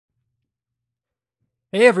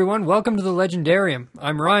Hey everyone, welcome to the Legendarium.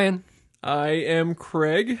 I'm Ryan. I am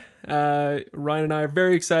Craig. Ryan and I are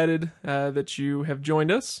very excited that you have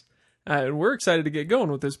joined us. And we're excited to get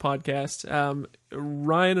going with this podcast.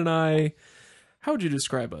 Ryan and I, how would you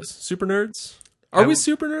describe us? Super nerds? Are we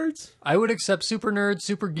super nerds? I would accept super nerd,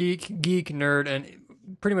 super geek, nerd,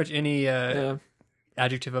 and pretty much any Yeah.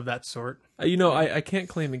 adjective of that sort. I can't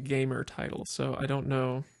claim a gamer title, so I don't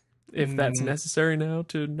know if that's necessary now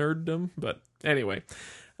to nerddom. But anyway,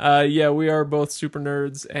 we are both super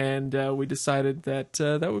nerds, and we decided that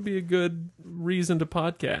that would be a good reason to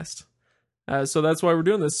podcast. So that's why we're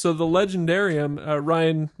doing this. So the Legendarium,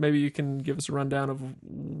 Ryan, maybe you can give us a rundown of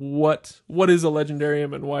what is a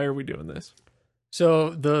Legendarium and why are we doing this?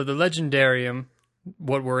 So the Legendarium,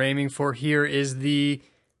 what we're aiming for here is the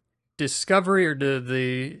discovery or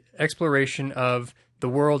the exploration of the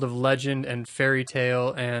world of legend and fairy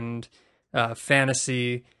tale and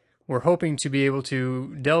fantasy. We're hoping to be able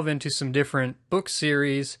to delve into some different book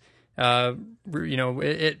series. We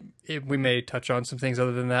may touch on some things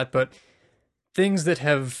other than that, but things that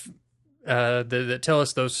have that tell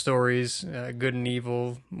us those stories, good and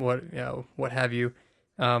evil, what have you.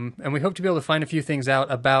 And we hope to be able to find a few things out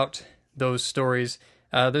about those stories.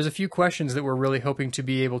 There's a few questions that we're really hoping to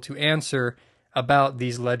be able to answer about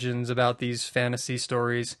these legends, about these fantasy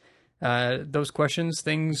stories. Those questions,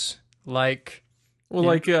 things like...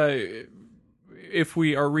 If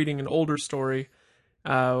we are reading an older story,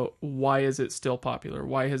 why is it still popular?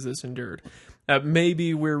 Why has this endured?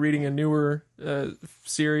 Maybe we're reading a newer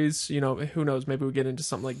series, who knows, maybe we get into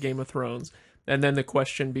something like Game of Thrones. And then the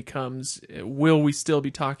question becomes, will we still be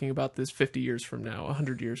talking about this 50 years from now,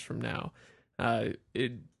 100 years from now?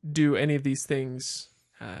 Do any of these things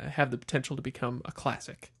have the potential to become a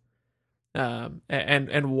classic?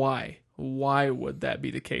 And why? Why would that be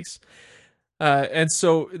the case? And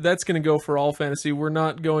so that's going to go for all fantasy. We're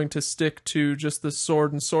not going to stick to just the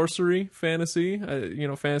sword and sorcery fantasy.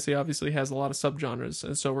 Fantasy obviously has a lot of subgenres.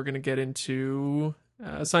 And so we're going to get into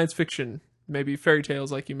science fiction, maybe fairy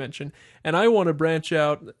tales, like you mentioned. And I want to branch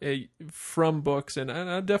out from books, and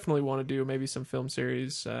I definitely want to do maybe some film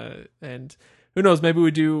series. And who knows, maybe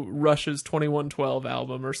we do Rush's 2112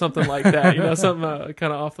 album or something like that, something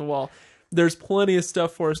kind of off the wall. There's plenty of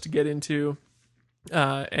stuff for us to get into.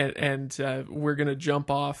 And we're going to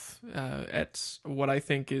jump off at what I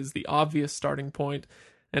think is the obvious starting point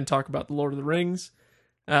and talk about the Lord of the Rings.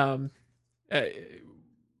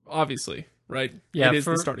 Obviously, right? Yeah, it is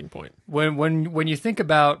the starting point. When you think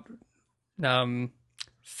about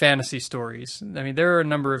fantasy stories, I mean, there are a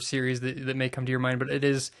number of series that may come to your mind, but it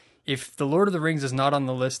is, if the Lord of the Rings is not on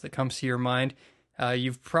the list that comes to your mind,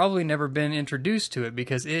 you've probably never been introduced to it,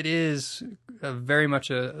 because it is very much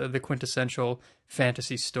the quintessential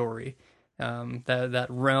fantasy story. That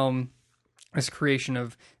realm, this creation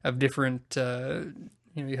of different,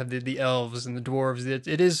 you have the elves and the dwarves.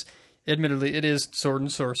 It is, admittedly, it is sword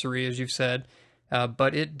and sorcery, as you've said,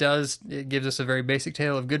 but it gives us a very basic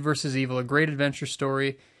tale of good versus evil, a great adventure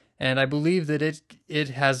story, and I believe that it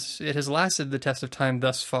has lasted the test of time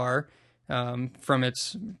thus far, from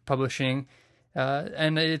its publishing.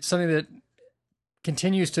 And it's something that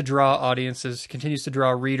continues to draw audiences, continues to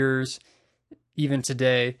draw readers, even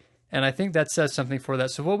today. And I think that says something for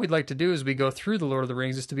that. So what we'd like to do as we go through the Lord of the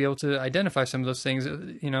Rings is to be able to identify some of those things.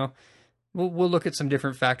 We'll look at some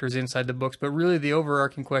different factors inside the books, but really the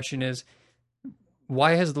overarching question is,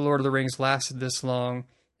 why has the Lord of the Rings lasted this long?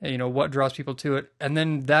 What draws people to it? And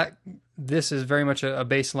then this is very much a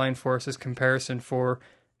baseline for us as comparison for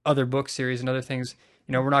other book series and other things.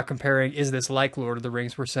 We're not comparing, is this like Lord of the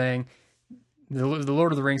Rings? We're saying the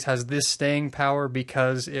Lord of the Rings has this staying power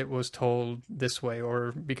because it was told this way,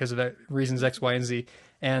 or because of reasons X, Y, and Z.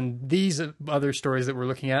 And these other stories that we're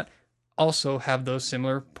looking at also have those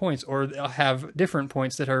similar points, or have different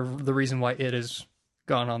points that are the reason why it has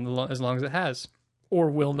gone on as long as it has. Or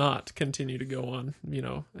will not continue to go on,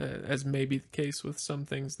 as may be the case with some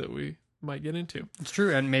things that we might get into. It's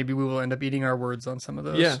true, and maybe we will end up eating our words on some of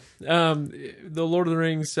those. Yeah. The Lord of the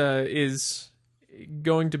Rings is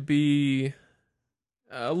going to be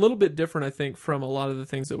a little bit different, I think, from a lot of the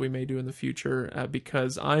things that we may do in the future,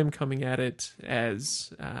 because I'm coming at it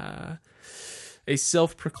as a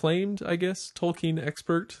self-proclaimed, I guess, Tolkien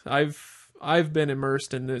expert. I've been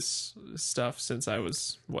immersed in this stuff since I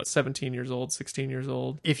was, 17 years old, 16 years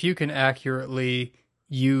old. If you can accurately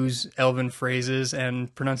use Elven phrases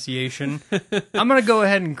and pronunciation, I'm going to go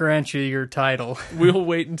ahead and grant you your title. We'll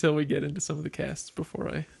wait until we get into some of the casts before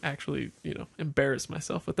I actually, embarrass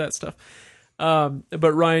myself with that stuff.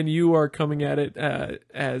 But Ryan, you are coming at it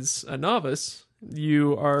as a novice.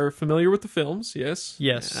 You are familiar with the films, yes?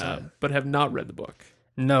 Yes. But have not read the book.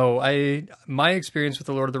 No, my experience with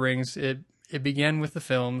the Lord of the Rings, it began with the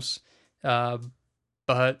films,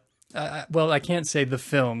 but well, I can't say the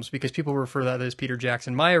films because people refer to that as Peter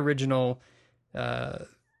Jackson. My original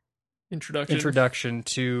introduction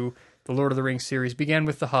to the Lord of the Rings series began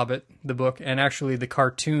with The Hobbit, the book, and actually the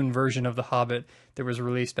cartoon version of The Hobbit that was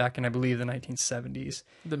released back in, I believe, the 1970s.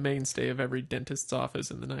 The mainstay of every dentist's office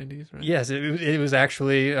in the 90s, right? Yes, it was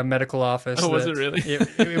actually a medical office. Oh, was it really?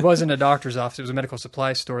 It wasn't a doctor's office. It was a medical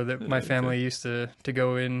supply store that my family used to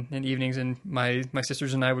go in evenings, and my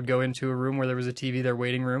sisters and I would go into a room where there was a TV, their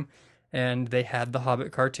waiting room, and they had the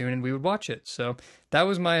Hobbit cartoon, and we would watch it. So that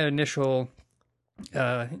was my initial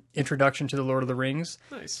introduction to the Lord of the Rings.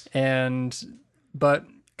 Nice. But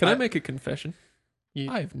can I make a confession?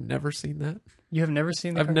 You, I've never seen that. You have never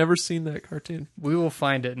seen that? I've never seen that cartoon. We will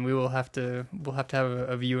find it, and we'll have to have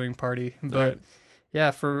a viewing party. But right.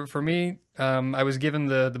 Yeah, for me, I was given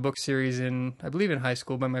the book series I believe in high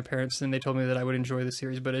school by my parents, and they told me that I would enjoy the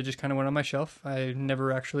series, but it just kind of went on my shelf. I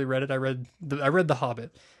never actually read it. I read The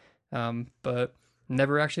Hobbit, but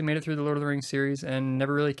never actually made it through the Lord of the Rings series, and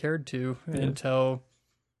never really cared to until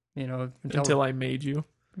I made you.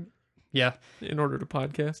 Yeah. In order to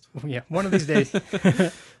podcast. Yeah. One of these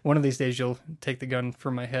days you'll take the gun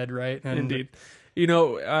from my head, right? And indeed. You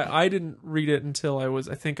know, I didn't read it until I was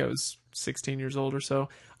 16 years old or so.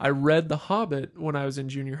 I read The Hobbit when I was in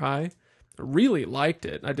junior high. I really liked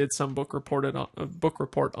it. I did some book report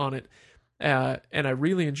on it, and I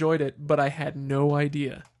really enjoyed it, but I had no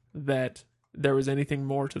idea that there was anything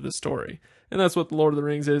more to the story. And that's what The Lord of the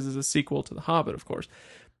Rings is a sequel to The Hobbit, of course.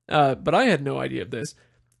 But I had no idea of this.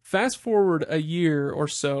 Fast forward a year or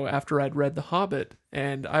so after I'd read The Hobbit,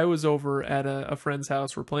 and I was over at a friend's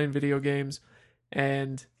house. We're playing video games,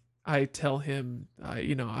 and I tell him,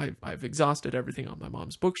 I've exhausted everything on my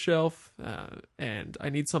mom's bookshelf, and I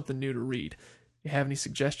need something new to read. You have any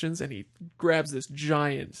suggestions? And he grabs this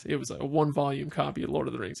giant, it was a 1-volume copy of Lord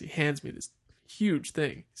of the Rings. He hands me this huge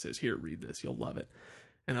thing. He says, "Here, read this. You'll love it."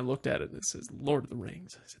 And I looked at it and it says, Lord of the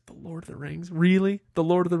Rings. I said, The Lord of the Rings? Really? The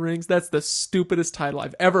Lord of the Rings? That's the stupidest title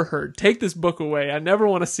I've ever heard. Take this book away. I never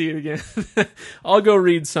want to see it again. I'll go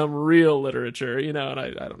read some real literature, and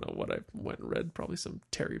I don't know what I went and read. Probably some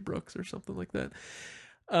Terry Brooks or something like that.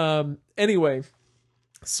 Anyway,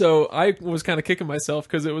 so I was kind of kicking myself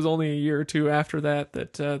because it was only a year or two after that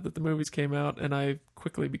the movies came out, and I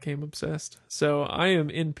quickly became obsessed. So I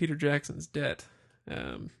am in Peter Jackson's debt,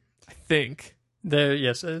 I think.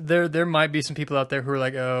 There might be some people out there who are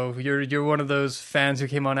like, oh, you're one of those fans who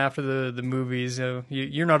came on after the movies.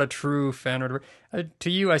 You're not a true fan or whatever. To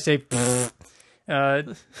you, I say,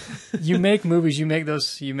 you make movies, you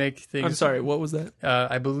make things. I'm sorry, what was that?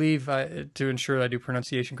 I believe, to ensure I do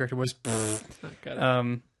pronunciation correct, it was.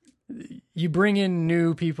 You bring in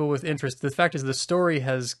new people with interest. The fact is, the story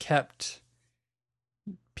has kept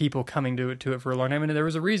people coming to it for a long time, and there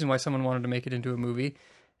was a reason why someone wanted to make it into a movie,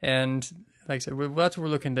 and. Like I said, well, that's what we're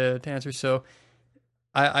looking to answer. So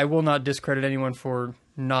I will not discredit anyone for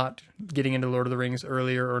not getting into Lord of the Rings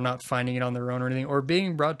earlier or not finding it on their own or anything or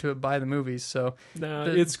being brought to it by the movies. So no,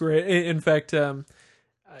 it's great. In fact, when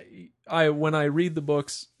I read the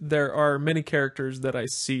books, there are many characters that I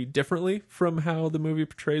see differently from how the movie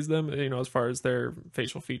portrays them, as far as their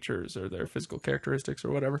facial features or their physical characteristics or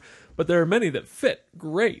whatever. But there are many that fit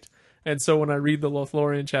great. And so when I read the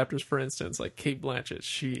Lothlorien chapters, for instance, like Cate Blanchett,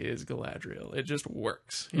 she is Galadriel. It just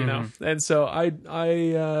works, you know? And so I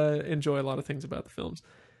enjoy a lot of things about the films.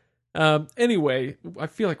 Anyway, I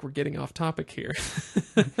feel like we're getting off topic here.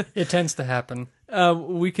 It tends to happen.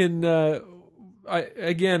 We can,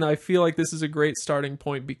 I feel like this is a great starting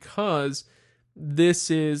point because this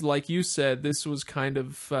is, like you said, this was kind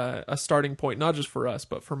of a starting point, not just for us,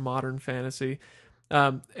 but for modern fantasy.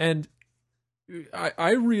 And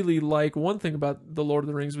I really like one thing about The Lord of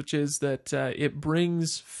the Rings, which is that it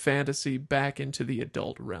brings fantasy back into the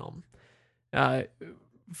adult realm.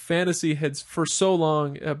 Fantasy had, for so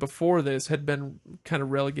long before this, had been kind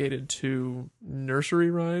of relegated to nursery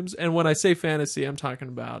rhymes. And when I say fantasy, I'm talking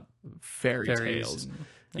about fairy tales,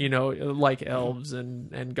 like elves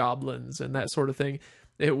and goblins and that sort of thing.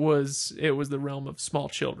 It was the realm of small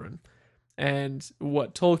children. And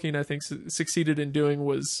what Tolkien, I think, succeeded in doing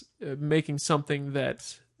was making something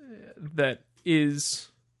that is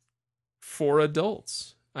for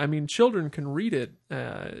adults. I mean, children can read it.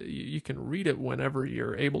 You can read it whenever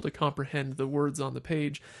you're able to comprehend the words on the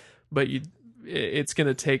page, but it's going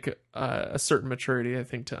to take a certain maturity, I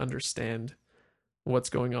think, to understand what's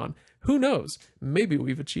going on. Who knows? Maybe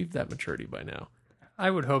we've achieved that maturity by now. I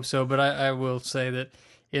would hope so, but I will say that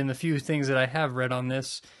in the few things that I have read on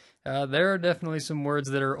this, There are definitely some words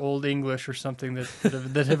that are Old English or something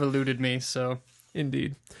that have eluded me. So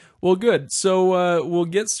Indeed. Well, good. So we'll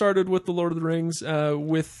get started with the Lord of the Rings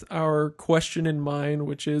with our question in mind,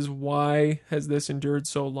 which is, why has this endured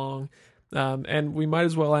so long? And we might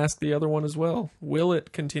as well ask the other one as well. Will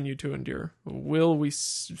it continue to endure? Will we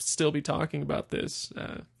still be talking about this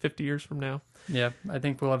 50 years from now? yeah, I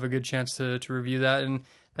think we'll have a good chance to review that. And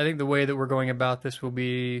I think the way that we're going about this will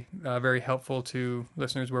be very helpful to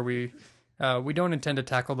listeners, where we don't intend to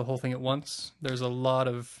tackle the whole thing at once. There's a lot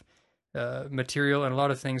of material and a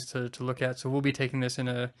lot of things to look at. So we'll be taking this in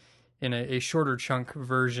a shorter chunk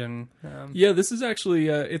version. Yeah, this is actually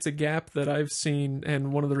it's a gap that I've seen,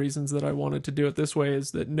 and one of the reasons that I wanted to do it this way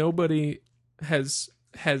is that nobody has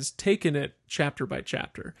taken it chapter by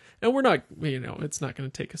chapter. And we're not, it's not going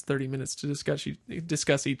to take us 30 minutes to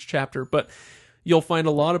discuss each chapter, but you'll find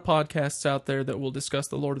a lot of podcasts out there that will discuss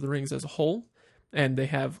the Lord of the Rings as a whole, and they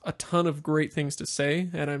have a ton of great things to say,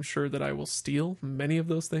 and I'm sure that I will steal many of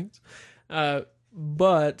those things.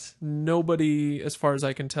 But nobody, as far as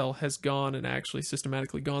I can tell, has gone and actually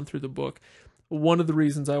systematically gone through the book. One of the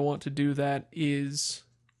reasons I want to do that is,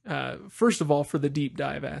 first of all, for the deep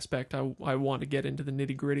dive aspect. I want to get into the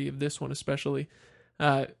nitty-gritty of this one especially.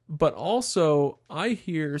 But also, I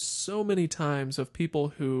hear so many times of people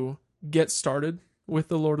who get started with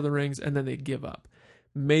the Lord of the Rings and then they give up.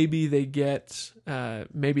 Maybe they get out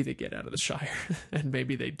of the Shire, and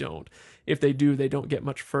maybe they don't. If they do, they don't get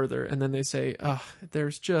much further, and then they say,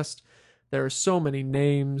 there are so many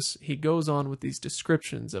names. He goes on with these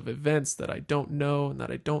descriptions of events that I don't know and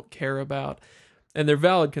that I don't care about, and they're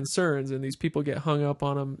valid concerns, and these people get hung up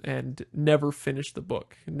on them and never finish the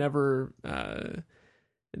book, never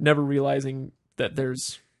realizing that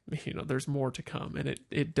there's more to come, and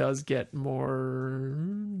it does get more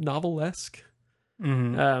novel-esque.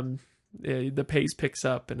 Mm-hmm. The pace picks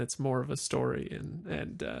up, and it's more of a story,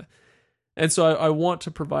 and so I want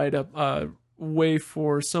to provide a way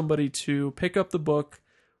for somebody to pick up the book,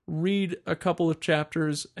 read a couple of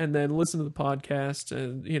chapters, and then listen to the podcast,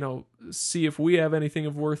 and see if we have anything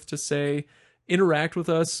of worth to say. Interact with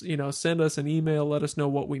us, send us an email, let us know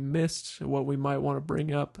what we missed, what we might want to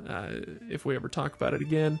bring up if we ever talk about it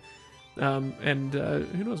again, and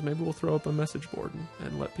who knows, maybe we'll throw up a message board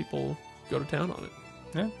and let people go to town on it.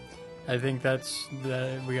 Yeah, I think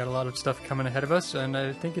we got a lot of stuff coming ahead of us, and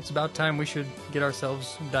I think it's about time we should get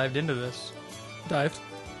ourselves dived into this. Dived?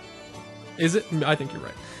 Is it? I think you're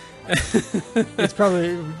right. It's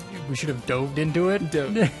probably, we should have dove into it.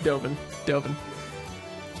 Dovin.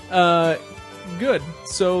 Good.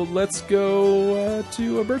 So let's go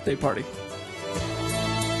to a birthday party.